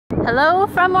Hello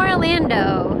from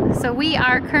Orlando. So we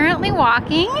are currently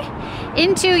walking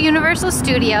into Universal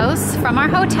Studios from our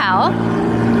hotel,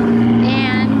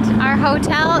 and our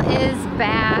hotel is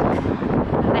back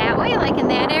that way, like in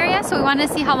that area. So we wanted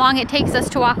to see how long it takes us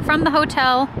to walk from the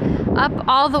hotel up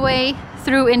all the way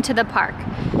through into the park.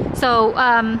 So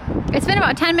it's been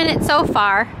about 10 minutes so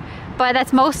far, but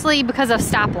that's mostly because of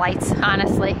stoplights,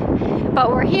 honestly. But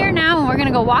we're here now and we're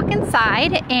gonna go walk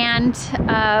inside and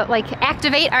like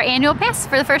activate our annual pass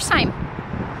for the first time.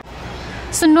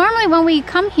 So normally when we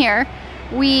come here,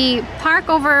 we park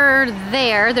over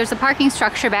there. There's a parking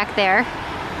structure back there.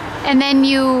 And then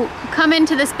you come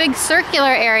into this big circular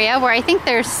area where I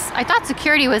thought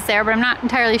security was there, but I'm not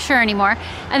entirely sure anymore.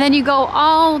 And then you go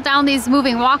all down these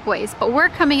moving walkways. But we're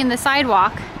coming in the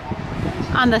sidewalk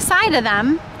on the side of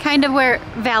them, kind of where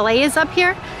valet is up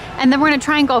here. And then we're gonna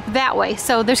try and go up that way.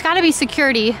 So there's gotta be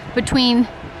security between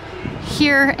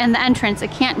here and the entrance.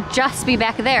 It can't just be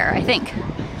back there, I think.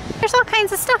 There's all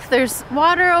kinds of stuff. There's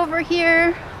water over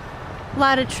here, a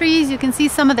lot of trees. You can see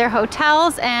some of their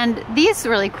hotels and these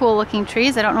really cool looking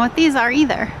trees. I don't know what these are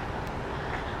either.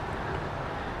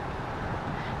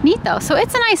 Neat though, so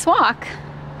it's a nice walk.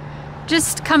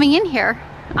 Just coming in here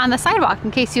on the sidewalk in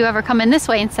case you ever come in this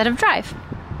way instead of drive.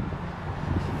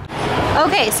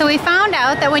 Okay, so we found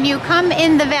out that when you come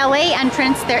in the valet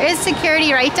entrance, there is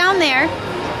security right down there.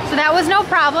 So that was no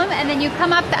problem. And then you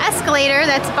come up the escalator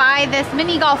that's by this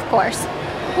mini golf course,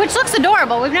 which looks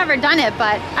adorable. We've never done it,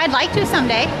 but I'd like to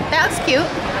someday. That looks cute.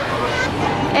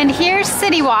 And here's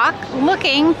City Walk,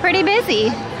 looking pretty busy.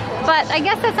 But I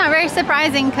guess that's not very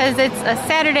surprising because it's a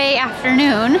Saturday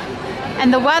afternoon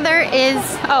and the weather is,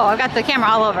 oh, I've got the camera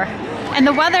all over. And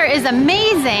the weather is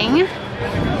amazing.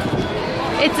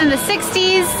 It's in the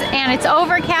 60s and it's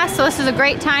overcast, so this is a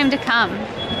great time to come.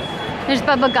 There's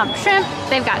Bubba Gump Shrimp,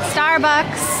 they've got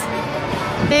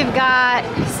Starbucks, they've got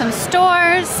some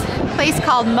stores, a place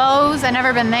called Moe's, I've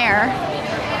never been there.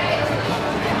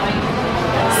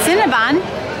 Cinnabon,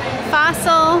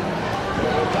 Fossil,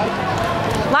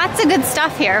 lots of good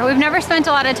stuff here. We've never spent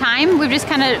a lot of time, we've just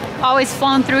kind of always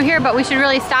flown through here, but we should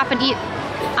really stop and eat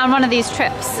on one of these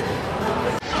trips.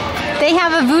 They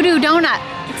have a Voodoo Donut.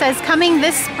 It says coming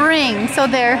this spring, so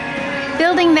they're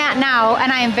building that now,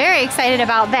 and I am very excited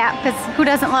about that because who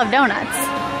doesn't love donuts?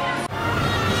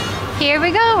 Here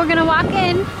we go, we're gonna walk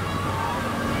in.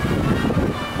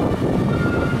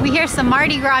 We hear some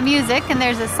Mardi Gras music and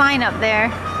there's a sign up there.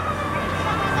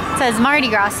 It says Mardi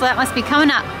Gras, so that must be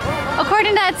coming up.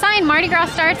 According to that sign, Mardi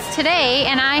Gras starts today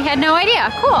and I had no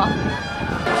idea. Cool.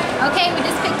 Okay, we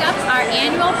just picked up our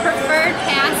annual preferred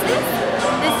passes.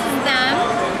 This is them.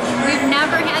 We've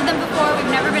never had them before.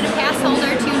 We've never been a pass holder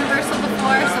to Universal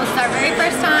before, so it's our very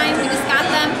first time. We just got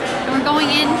them and we're going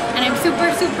in and I'm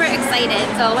super, super excited.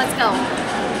 So let's go.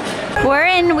 We're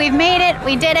in, we've made it,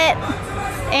 we did it.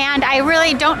 And I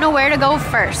really don't know where to go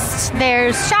first.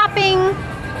 There's shopping,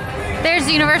 there's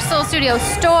the Universal Studios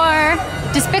store,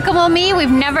 Despicable Me. We've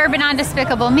never been on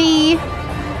Despicable Me.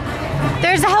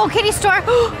 There's a Hello Kitty store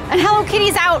and Hello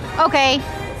Kitty's out. Okay,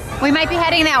 we might be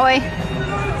heading that way.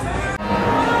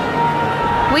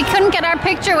 We couldn't get our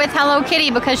picture with Hello Kitty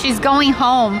because she's going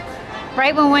home.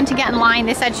 Right when we went to get in line,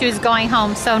 they said she was going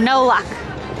home, so no luck.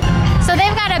 So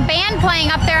they've got a band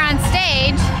playing up there on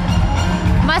stage.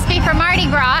 Must be for Mardi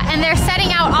Gras, and they're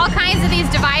setting out all kinds of these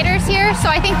dividers here,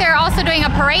 so I think they're also doing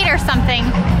a parade or something.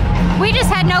 We just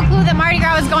had no clue that Mardi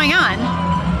Gras was going on.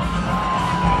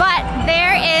 But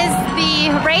there is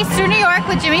the Race Through New York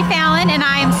with Jimmy Fallon, and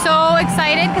I am so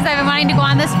excited because I've been wanting to go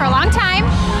on this for a long time.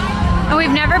 And we've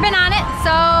never been on it,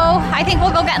 so I think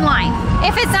we'll go get in line,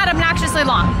 if it's not obnoxiously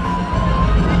long.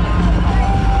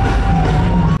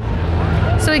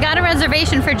 So we got a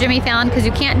reservation for Jimmy Fallon because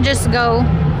you can't just go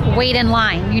wait in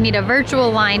line. You need a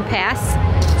virtual line pass.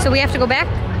 So we have to go back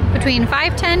between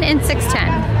 5:10 and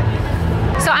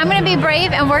 6:10. So I'm gonna be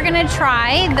brave and we're gonna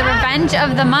try the Revenge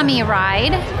of the Mummy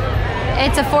ride.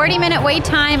 It's a 40-minute wait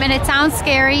time and it sounds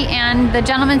scary, and the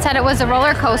gentleman said it was a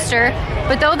roller coaster,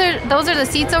 but those are the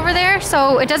seats over there,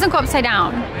 so it doesn't go upside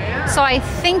down. So I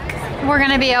think we're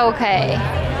gonna be okay.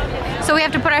 So we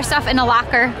have to put our stuff in a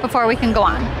locker before we can go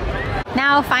on.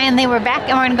 Now finally we're back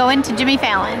and we're gonna go into Jimmy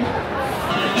Fallon.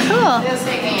 Cool.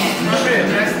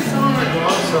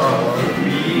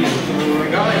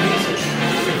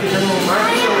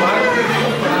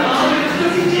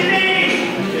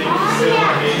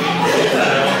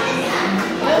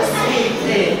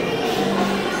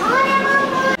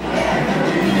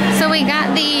 So we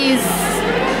got these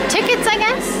tickets, I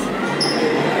guess?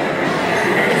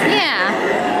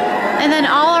 Yeah. And then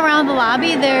all around the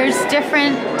lobby there's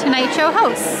different Tonight Show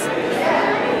hosts.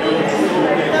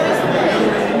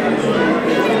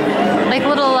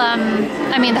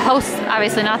 mean, the hosts,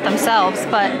 obviously not themselves,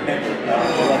 but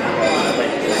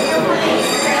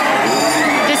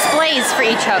displays for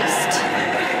each host.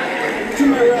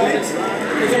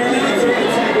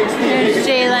 There's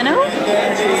Jay Leno.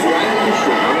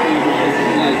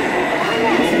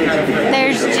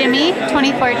 There's Jimmy,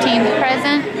 2014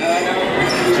 present.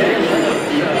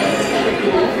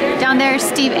 Down there's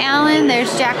Steve Allen.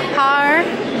 There's Jack Parr.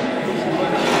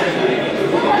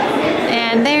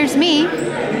 And there's me.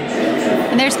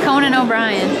 And there's Conan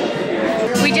O'Brien.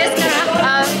 We just got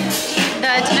off of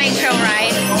the Tonight Show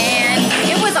ride, and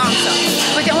it was awesome.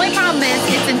 But the only problem is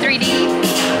it's in 3D,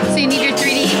 so you need your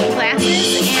 3D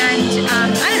glasses. And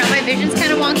I don't know, my vision's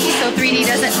kind of wonky, so 3D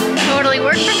doesn't totally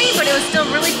work for me. But it was still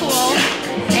really cool,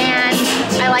 and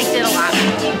I liked it a lot.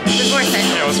 It was worth it.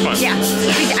 Yeah, it was fun. Yeah,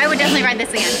 I would definitely ride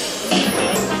this again.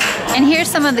 And here's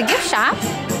some of the gift shop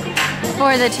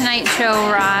for the Tonight Show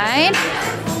ride.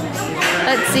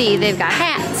 Let's see, they've got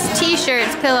hats,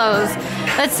 t-shirts, pillows.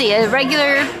 Let's see, a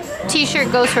regular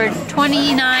t-shirt goes for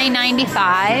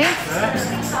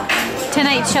 $29.95.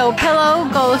 Tonight Show pillow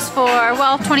goes for,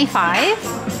 well, $25.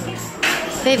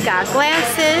 They've got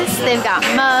glasses, they've got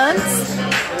mugs.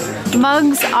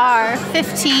 Mugs are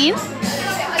 $15.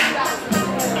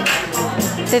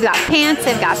 They've got pants,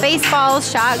 they've got baseballs,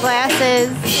 shot glasses.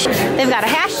 They've got a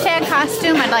hashtag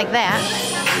costume, I'd like that.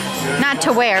 Not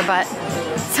to wear, but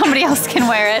somebody else can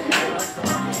wear it.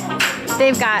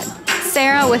 They've got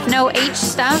Sarah with no H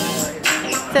stuff,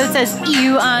 so it says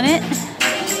 "you" on it.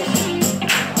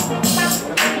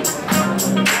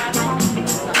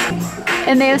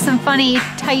 And they have some funny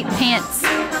tight pants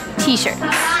t-shirts.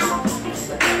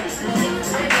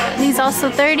 These also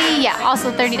 30, yeah,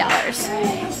 also $30.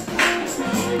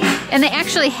 And they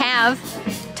actually have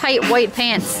tight white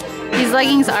pants. These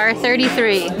leggings are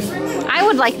 $33. I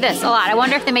would like this a lot. I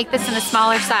wonder if they make this in a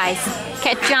smaller size.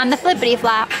 Catch you on the flippity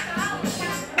flop.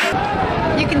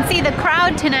 You can see the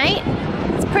crowd tonight.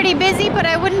 It's pretty busy, but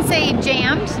I wouldn't say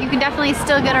jammed. You can definitely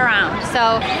still get around.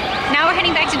 So now we're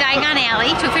heading back to Diagon Alley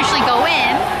to officially go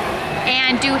in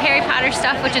and do Harry Potter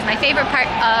stuff, which is my favorite part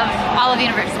of all of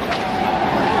Universal.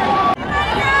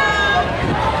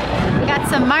 We got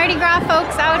some Mardi Gras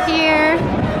folks out here.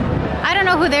 I don't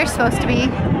know who they're supposed to be.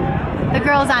 The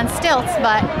girls on stilts,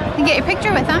 but you can get your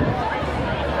picture with them.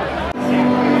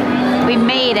 We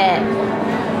made it.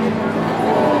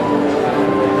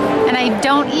 And I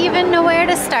don't even know where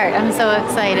to start. I'm so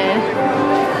excited.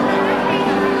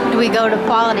 Do we go to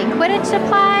Quality Quidditch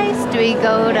Supplies? Do we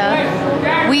go to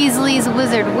Weasley's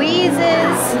Wizard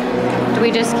Wheezes? Do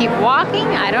we just keep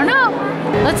walking? I don't know.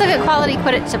 Let's look at Quality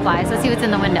Quidditch Supplies. Let's see what's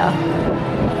in the window.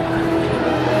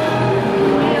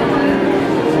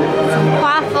 Some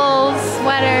quaffles,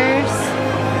 sweaters,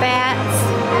 bats.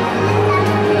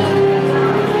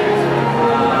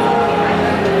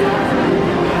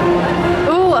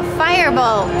 Ooh, a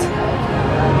firebolt.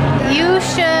 You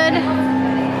should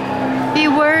be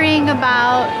worrying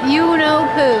about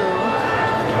you-know-poo.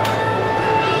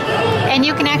 And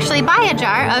you can actually buy a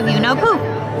jar of you-know-poo.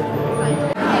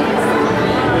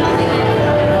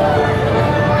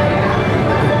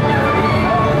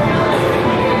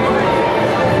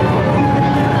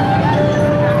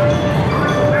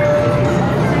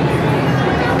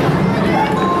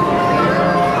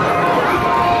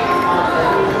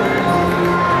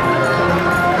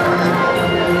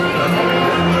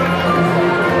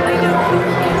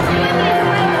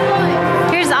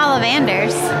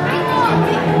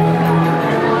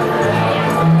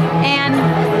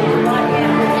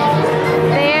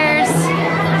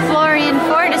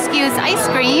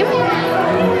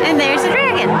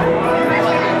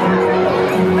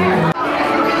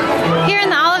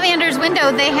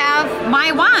 They have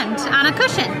my wand on a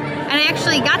cushion, and I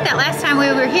actually got that last time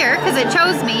we were here because it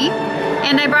chose me,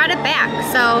 and I brought it back.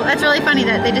 So that's really funny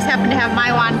that they just happen to have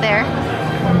my wand there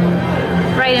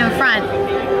right in front.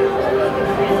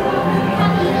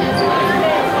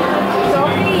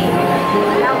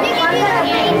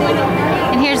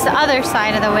 And here's the other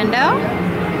side of the window.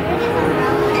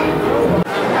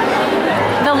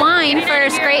 The line for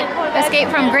Escape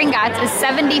from Gringotts is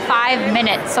 75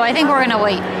 minutes, so I think we're gonna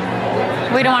wait.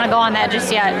 We don't want to go on that just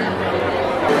yet.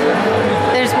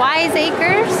 There's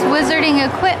Wiseacres, wizarding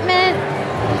equipment.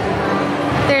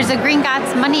 There's a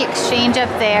Gringotts money exchange up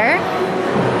there.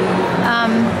 I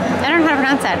don't know how to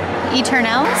pronounce that.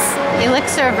 Eternals,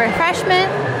 elixir of refreshment.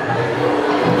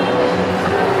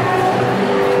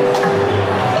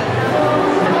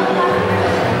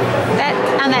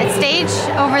 On that stage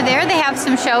over there, they have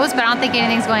some shows, but I don't think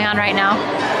anything's going on right now.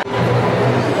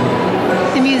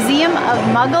 The Museum of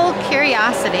Muggle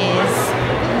Curiosities.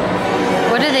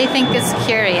 What do they think is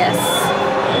curious?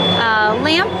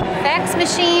 lamp, fax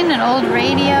machine, an old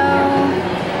radio,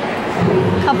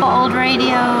 a couple old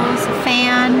radios, a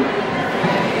fan,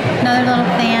 another little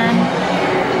fan,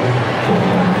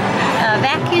 a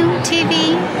vacuum,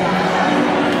 TV.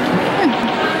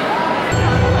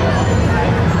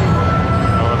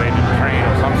 Elevated train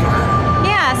of some sort.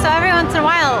 Yeah, so every once in a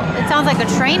while it sounds like a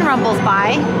train rumbles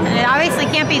by, and it obviously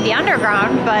can't be the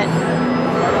underground, but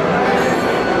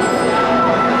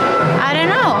I don't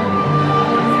know.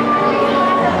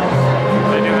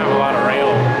 They do have a lot of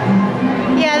rail.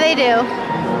 Yeah, they do.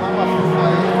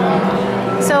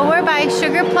 So we're by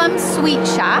Sugar Plum Sweet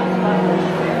Shop.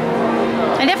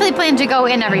 I definitely plan to go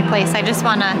in every place. I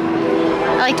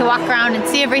like to walk around and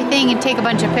see everything and take a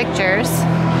bunch of pictures.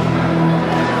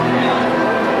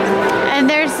 And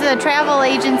there's the travel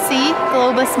agency,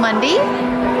 Globus Mundi.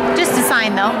 Just a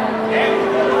sign though.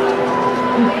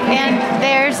 And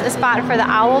there's a spot for the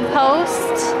Owl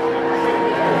Post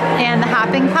and the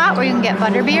Hopping Pot where you can get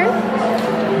butterbeer.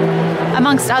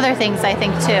 Amongst other things, I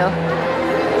think, too.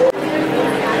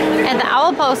 At the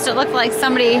Owl Post, it looked like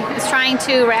somebody was trying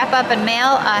to wrap up and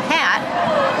mail a hat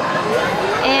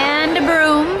and a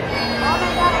broom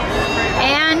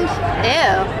and,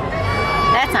 ew,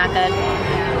 that's not good.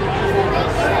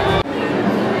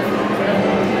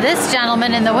 This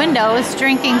gentleman in the window is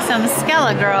drinking some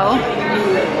Skelligro,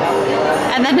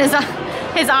 and then his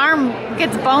arm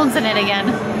gets bones in it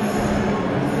again.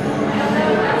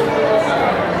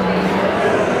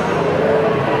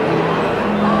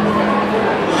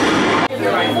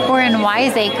 We're in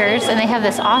Wiseacres, and they have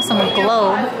this awesome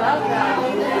globe.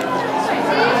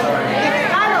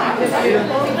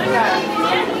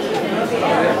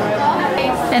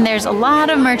 And there's a lot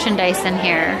of merchandise in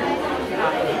here.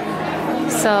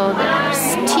 So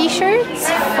there's t-shirts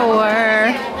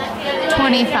for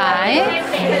 $25,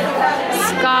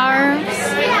 scarves,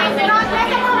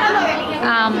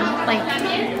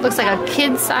 looks like a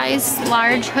kid-size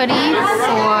large hoodie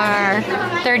for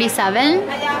 $37.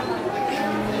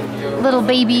 Little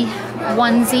baby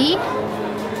onesie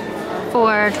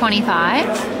for $25.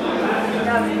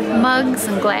 Mugs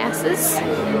and glasses.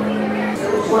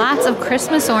 Lots of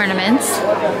Christmas ornaments.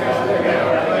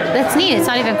 That's neat. It's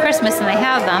not even Christmas and they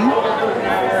have them.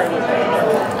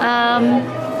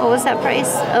 What was that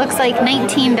price? It looks like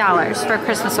 $19 for a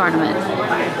Christmas ornament.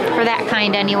 For that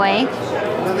kind anyway.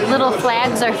 Little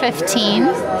flags are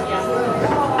 $15.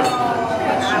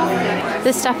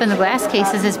 This stuff in the glass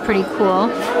cases is pretty cool.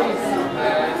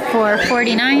 For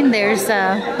 $49, there's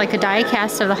like a die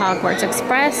cast of the Hogwarts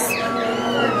Express.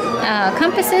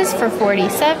 Compasses for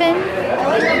 $47.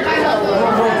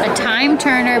 A time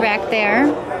turner back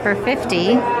there for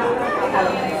 $50.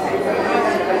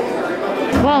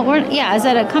 Well, is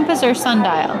that a compass or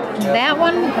sundial? That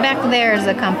one back there is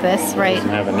a compass, right? Doesn't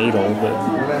have a needle, but...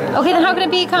 Okay, then how could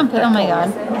it be a compass? Oh my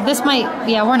god. This might,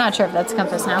 yeah, we're not sure if that's a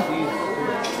compass now.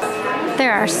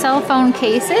 There are cell phone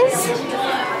cases.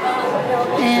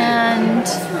 And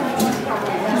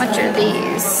how much are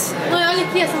these?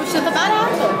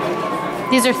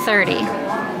 These are $30.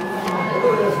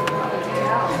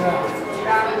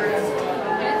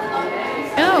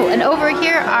 Oh, and over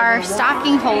here are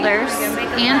stocking holders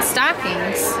and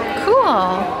stockings.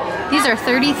 Cool. These are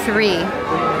 $33.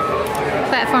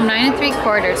 Platform 9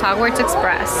 3/4, Hogwarts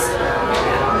Express.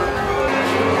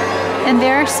 And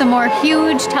there are some more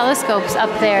huge telescopes up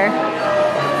there.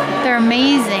 They're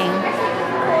amazing.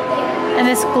 And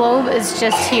this globe is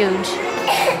just huge.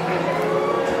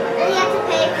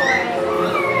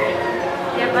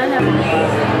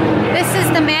 This is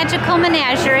the Magical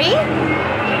Menagerie.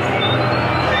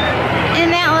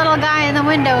 And that little guy in the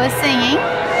window is singing.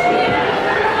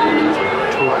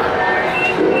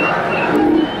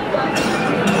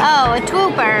 Oh, a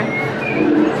Twooper.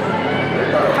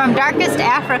 From Darkest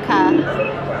Africa.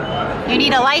 You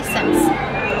need a license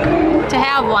to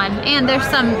have one. And there's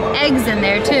some eggs in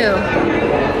there too.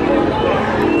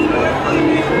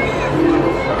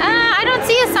 I don't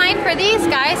see a sign for these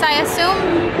guys. I assume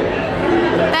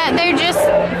that they're just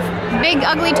big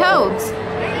ugly toads.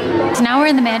 So now we're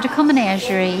in the Magical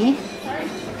Menagerie,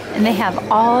 and they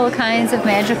have all kinds of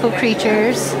magical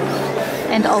creatures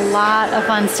and a lot of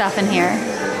fun stuff in here.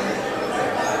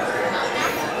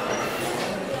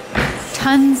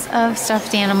 Tons of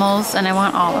stuffed animals, and I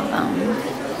want all of them.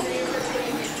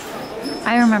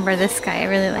 I remember this guy, I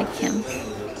really like him.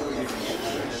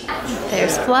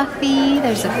 There's Fluffy,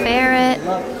 there's a ferret,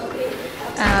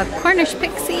 a Cornish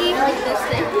pixie.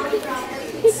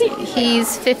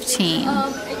 He's 15.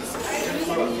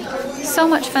 So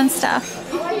much fun stuff.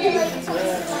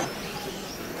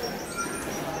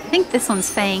 I think this one's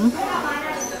Fang.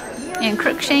 And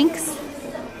Crookshanks.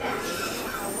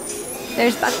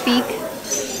 There's Buckbeak.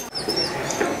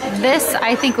 This,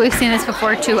 I think we've seen this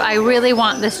before too. I really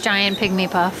want this giant pygmy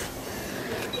puff.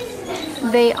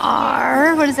 They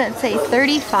are, what does that say?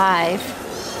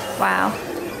 35. Wow.